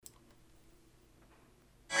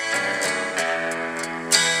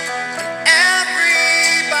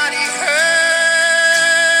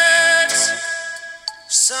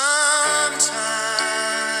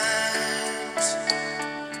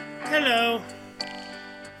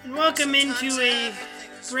And welcome into a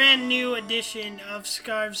brand new edition of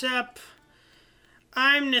Scarves Up.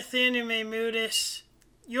 I'm Nathaniel Maymudis,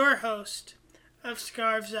 your host of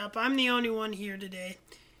Scarves Up. I'm the only one here today.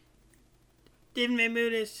 David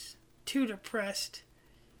Maymudis, too depressed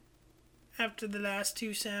after the last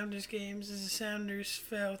two Sounders games as the Sounders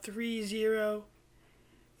fell 3-0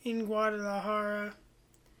 in Guadalajara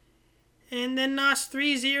and then lost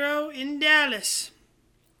 3-0 in Dallas.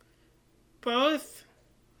 Both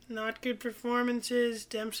not good performances.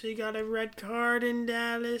 Dempsey got a red card in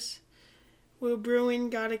Dallas. Will Bruin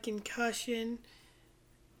got a concussion.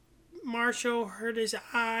 Marshall hurt his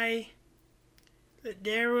eye.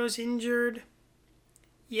 Ladaro's injured.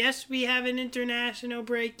 Yes, we have an international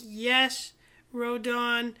break. Yes,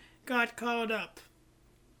 Rodon got called up.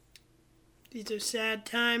 These are sad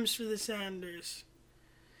times for the Sounders.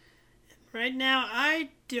 Right now, I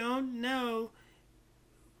don't know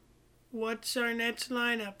what's our next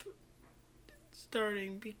lineup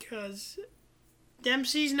starting because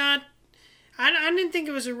Dempsey's not... I didn't think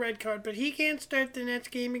it was a red card, but he can't start the next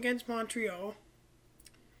game against Montreal.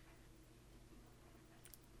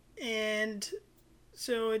 And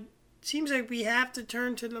so it seems like we have to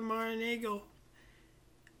turn to Lamar and Nagel.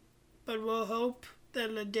 But we'll hope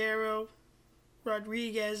that Ladaro,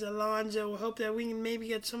 Rodriguez, Alonso, we'll hope that we can maybe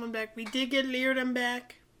get someone back. We did get Leardom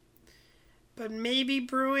back. But maybe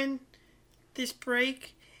Bruin, this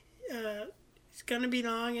break, is going to be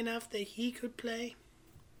long enough that he could play.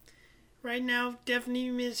 Right now,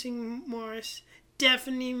 definitely missing Morris.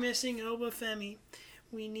 Definitely missing Obafemi.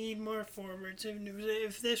 We need more forwards.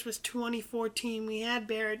 If this was 2014, we had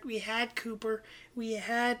Barrett, we had Cooper, we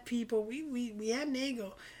had people, we had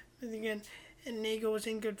Nagel. But again, and Nagel was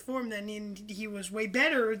in good form then, and he was way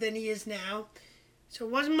better than he is now. So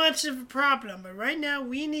it wasn't much of a problem. But right now,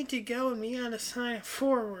 we need to go and we got to sign a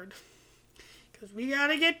forward. Because we got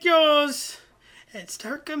to get goals and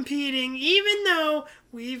start competing, even though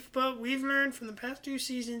we've learned from the past two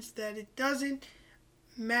seasons that it doesn't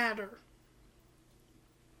matter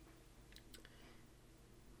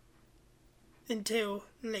until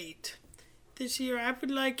late. This year, I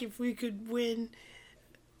would like if we could win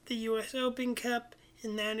the U.S. Open Cup,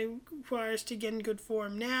 and that requires to get in good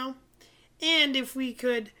form now. And if we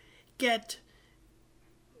could get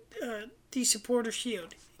the Supporter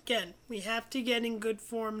Shield. Again, we have to get in good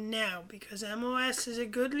form now because MLS is a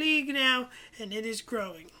good league now and it is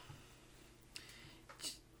growing.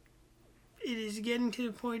 It is getting to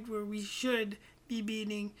the point where we should be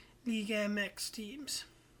beating League MX teams.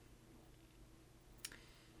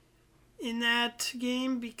 In that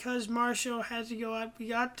game, because Marshall had to go out, we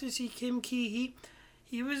got to see Kim Key.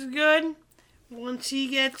 He was good. Once he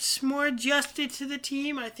gets more adjusted to the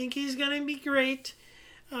team, I think he's going to be great.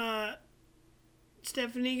 It's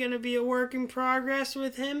definitely going to be a work in progress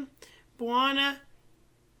with him. Buana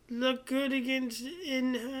looked good against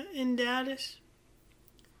in Dallas.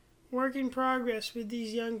 Work in progress with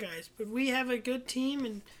these young guys. But we have a good team,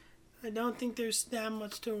 and I don't think there's that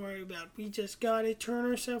much to worry about. We just got to turn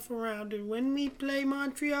ourselves around. And when we play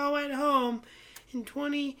Montreal at home in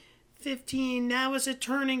 2015, that was a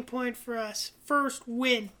turning point for us. First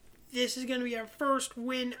win. This is going to be our first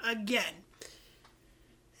win again.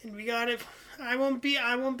 And we got to... I won't be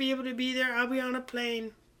able to be there. I'll be on a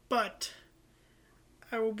plane, but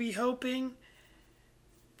I will be hoping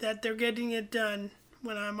that they're getting it done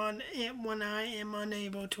when I am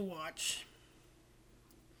unable to watch.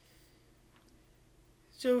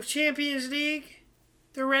 So Champions League,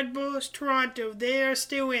 the Red Bulls, Toronto, they are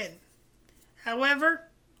still in. However,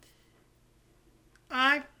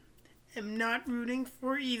 I am not rooting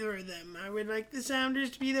for either of them. I would like the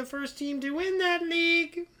Sounders to be the first team to win that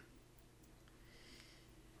league.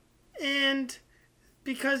 And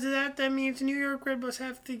because of that, that means New York Red Bulls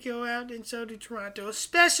have to go out, and so do Toronto.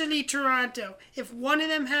 Especially Toronto. If one of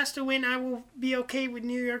them has to win, I will be okay with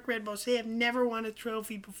New York Red Bulls. They have never won a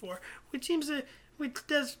trophy before, which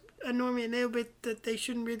does annoy me a little bit that they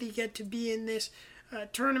shouldn't really get to be in this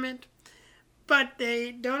tournament. But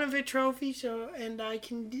they don't have a trophy,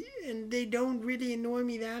 and they don't really annoy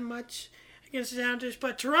me that much against the Sounders.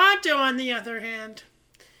 But Toronto, on the other hand,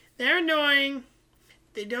 they're annoying.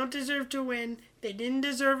 They don't deserve to win. They didn't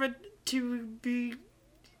deserve it to be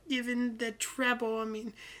given the treble. I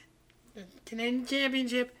mean, the Canadian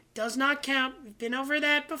Championship does not count. We've been over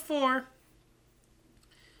that before.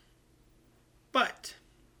 But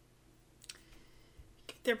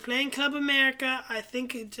they're playing Club America. I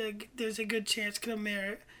think there's a good chance Club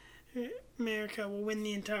America will win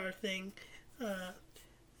the entire thing. I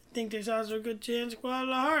think there's also a good chance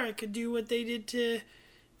Guadalajara could do what they did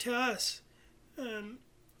to us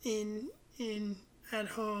in at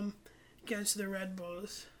home against the Red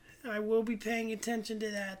Bulls. I will be paying attention to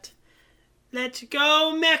that. Let's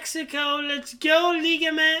go, Mexico. Let's go,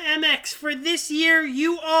 Liga MX. For this year,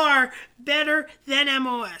 you are better than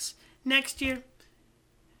MOS. Next year,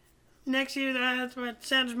 that's what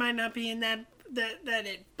Sounders might not be in that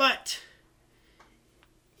it. But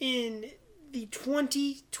in the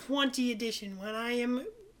 2020 edition, when I am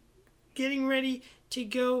getting ready to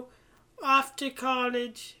go off to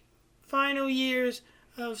college, final years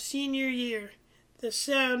of senior year, the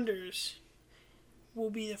Sounders will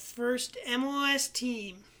be the first MLS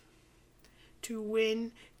team to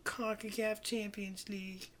win CONCACAF Champions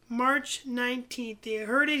League. March 19th. They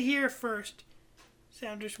heard it here first.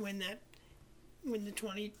 Sounders win the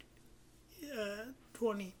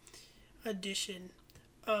 2020 edition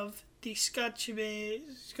of the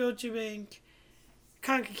Scotiabank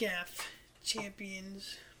CONCACAF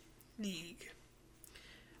Champions League.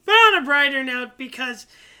 But on a brighter note, because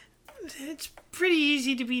it's pretty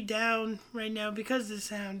easy to be down right now because of the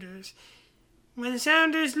Sounders. When the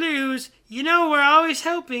Sounders lose, we're always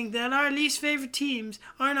hoping that our least favorite teams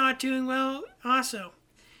are not doing well also.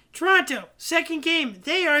 Toronto, second game,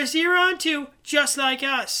 they are 0-2, just like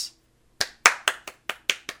us.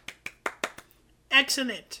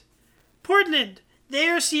 Excellent. Portland, they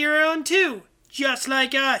are 0-2, just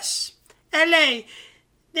like us. LA,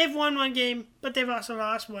 they've won one game, but they've also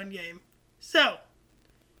lost one game. So,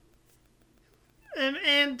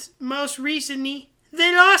 and most recently,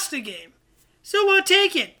 they lost a game. So we'll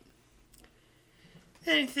take it.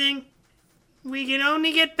 Anything, we can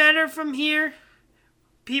only get better from here.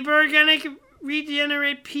 People are going to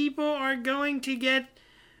regenerate. People are going to get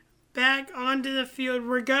back onto the field.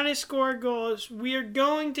 We're going to score goals. We are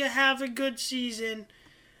going to have a good season.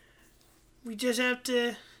 We just have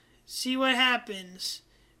to see what happens.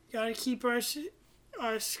 Got to keep our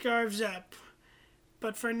scarves up.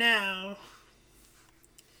 But for now,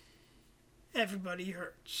 everybody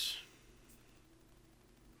hurts.